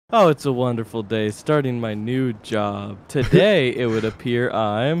Oh, it's a wonderful day starting my new job. Today, it would appear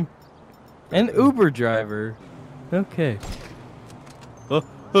I'm an Uber driver. Okay.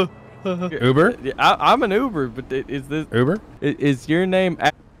 Uber? Yeah, I'm an Uber, but is this Uber? is your name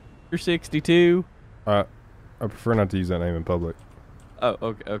after 62? I prefer not to use that name in public.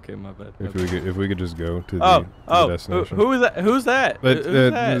 Oh, okay, my bad. If we could just go to the destination. Who is that? Who's that? Who's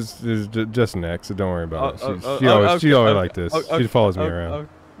that? It's just an ex, so don't worry about it. She okay, always like this. She follows me around.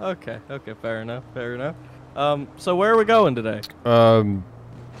 Okay, fair enough. So where are we going today?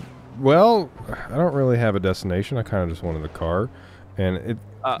 Well, I don't really have a destination. I kind of just wanted a car, and it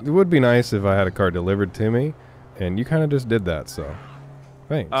would be nice if I had a car delivered to me, and you kind of just did that. So,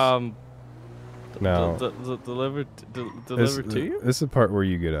 thanks. Now, delivered to you? This is the part where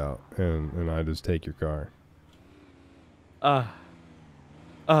you get out, and I just take your car.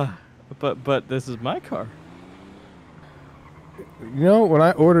 But this is my car. You know, when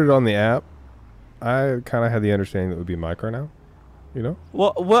I ordered it on the app, I kind of had the understanding that it would be my car now. You know?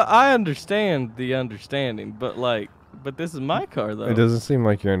 Well, I understand the understanding, but this is my car though. It doesn't seem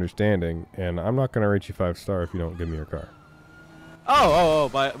like you're understanding, and I'm not gonna rate you 5-star if you don't give me your car. Who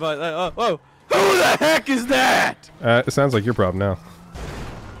the heck is that? It sounds like your problem now.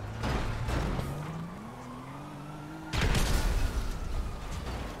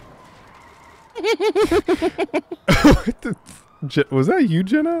 Was that you,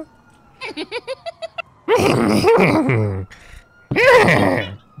 Jenna?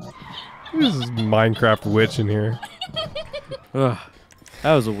 This is Minecraft witch in here. That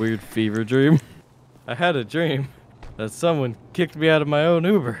was a weird fever dream. I had a dream that someone kicked me out of my own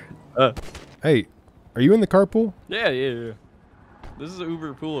Uber. Hey, are you in the carpool? Yeah. This is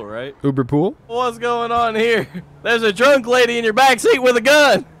Uber Pool, right? Uber pool? What's going on here? There's a drunk lady in your back seat with a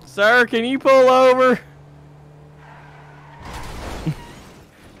gun. Sir, can you pull over?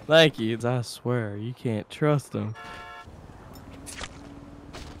 Thank you. I swear, you can't trust them.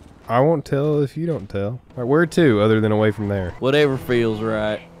 I won't tell if you don't tell. Right, where to, other than away from there? Whatever feels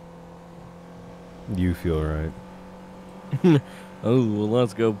right. You feel right. Oh, well,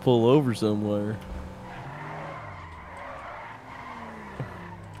 let's go pull over somewhere.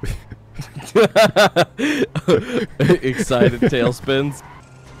 Excited tailspins.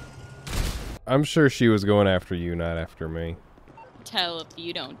 I'm sure she was going after you, not after me. Tell if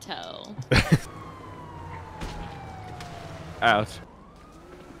you don't tell. Ouch.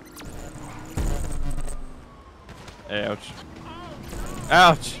 Ouch.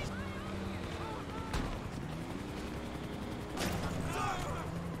 Ouch.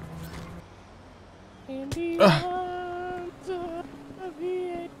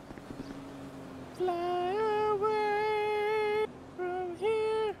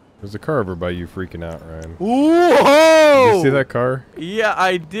 There's a car over by you freaking out, Ryan. Whoa! Did you see that car? Yeah,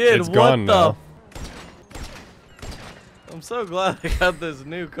 I did. It's gone now. I'm so glad I got this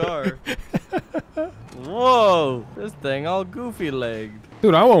new car. Whoa! This thing all goofy-legged.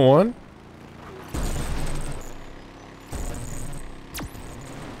 Dude, I want one.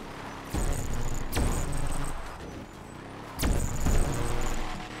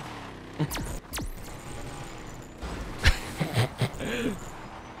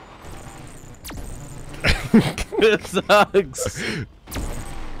 It sucks.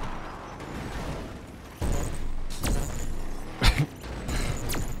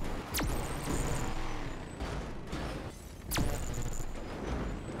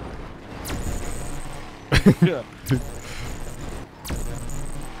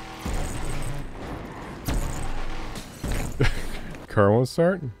 Car won't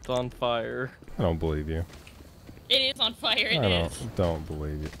start? It's on fire. I don't believe you. It is on fire. I don't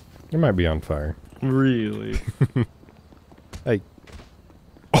believe it. It might be on fire. Really? Hey.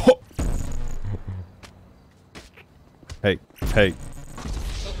 Oh. Hey. Oh,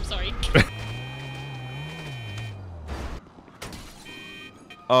 sorry.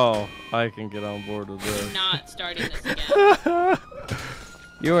 Oh, I can get on board with this. Not starting this again.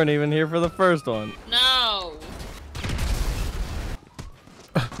 You weren't even here for the first one. No.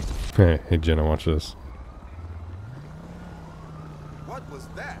 Hey, Jenna, watch this. What was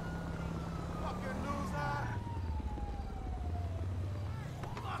that? Fucking loser!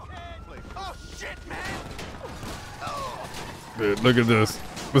 Oh shit, man! Dude, look at this.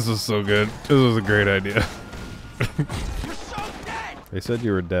 This is so good. This was a great idea. You're so dead! They said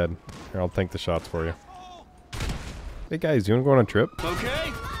you were dead. Here, I'll tank the shots for you. Hey guys, you wanna go on a trip?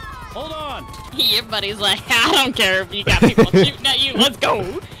 Okay. Hold on. Your buddy's like, I don't care if you got people shooting at you. Let's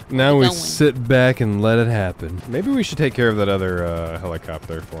go. Now we Going. sit back and let it happen. Maybe we should take care of that other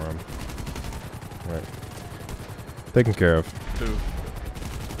helicopter for him. Right. Taken care of. Who?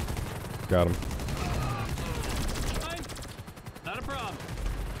 Got him. Not a problem.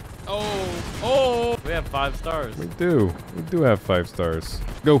 Oh, we have 5 stars. We do. We do have 5 stars.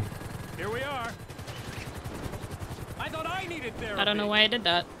 Go. Here we are. I thought I needed therapy. I don't know why I did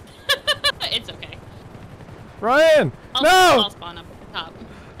that. It's okay. Ryan! I'll No! spawn up at the top.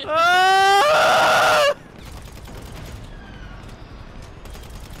 Ah!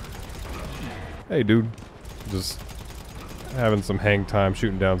 Hey, dude. Just having some hang time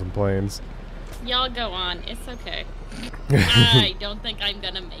shooting down some planes. Y'all go on. It's okay. I don't think I'm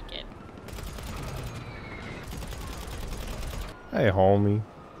gonna make it. Hey, homie.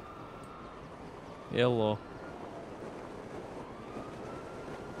 Yellow.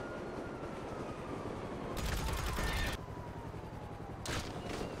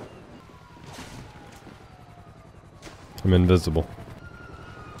 I'm invisible.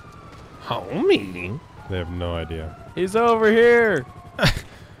 Homie? They have no idea. He's over here.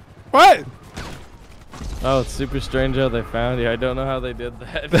 What? Oh, it's super strange how they found you. I don't know how they did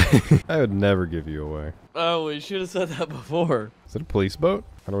that. I would never give you away. Oh, we should have said that before. Is it a police boat?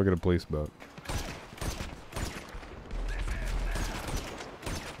 How do I get a police boat?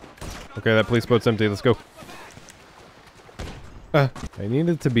 Okay, that police boat's empty. Let's go. I need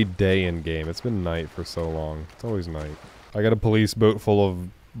it to be day in game. It's been night for so long. It's always night. I got a police boat full of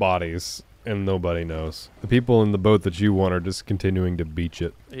bodies, and nobody knows. The people in the boat that you want are just continuing to beach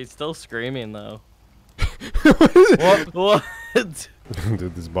it. He's still screaming though. What? What?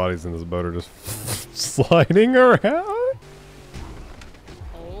 Dude, these bodies in this boat are just sliding around.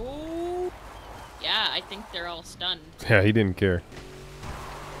 Oh. Yeah, I think they're all stunned. Yeah, he didn't care.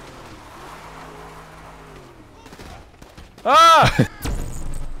 Ah!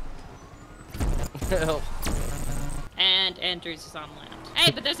 Help. And Andrews is on land.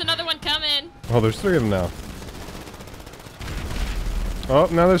 Hey, but there's another one coming. Oh, there's 3 of them now. Oh,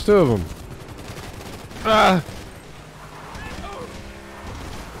 now there's 2 of them. Ah!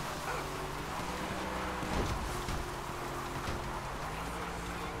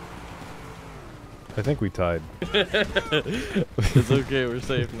 I think we tied. It's okay, we're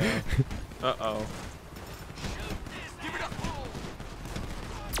safe now. Uh-oh.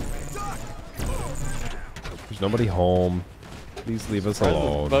 There's nobody home. Please leave us The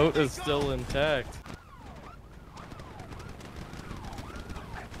alone. boat is still intact.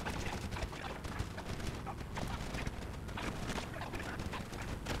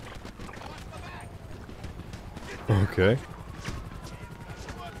 Okay.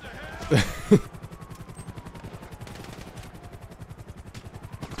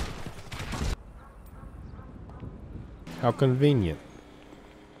 How convenient.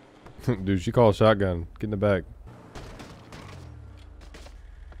 Dude, she called a shotgun. Get in the back.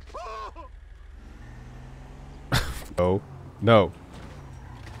 Oh. No.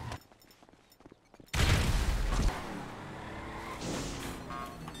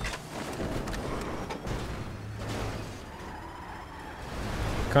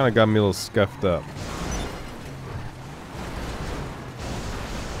 Kind of got me a little scuffed up.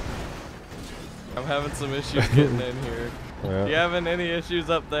 I'm having some issues getting in here. Yeah. You having any issues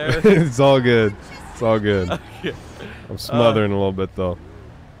up there? It's all good. It's all good. Okay. I'm smothering a little bit though.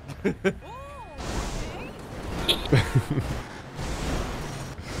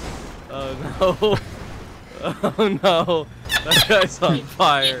 Oh no. Oh no. That guy's on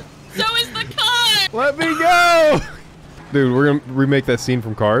fire. So is the car! Let me go! Dude, we're gonna remake that scene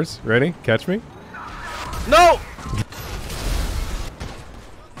from Cars. Ready? Catch me? No!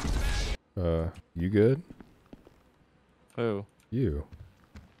 You good? Who? You.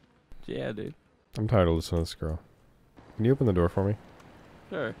 Yeah, dude. I'm tired of listening to this girl. Can you open the door for me?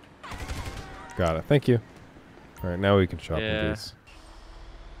 Sure. Got it. Thank you. Alright, now we can shop Yeah. in peace.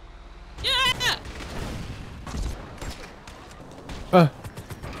 Yeah!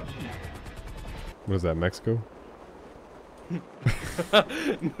 What is that, Mexico?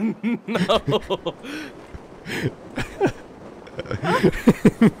 No.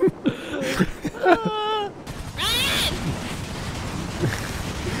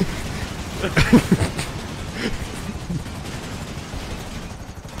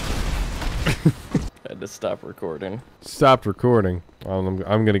 Had to stop recording. Stopped recording. I'm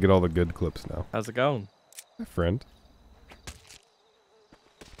gonna get all the good clips now. How's it going? My friend.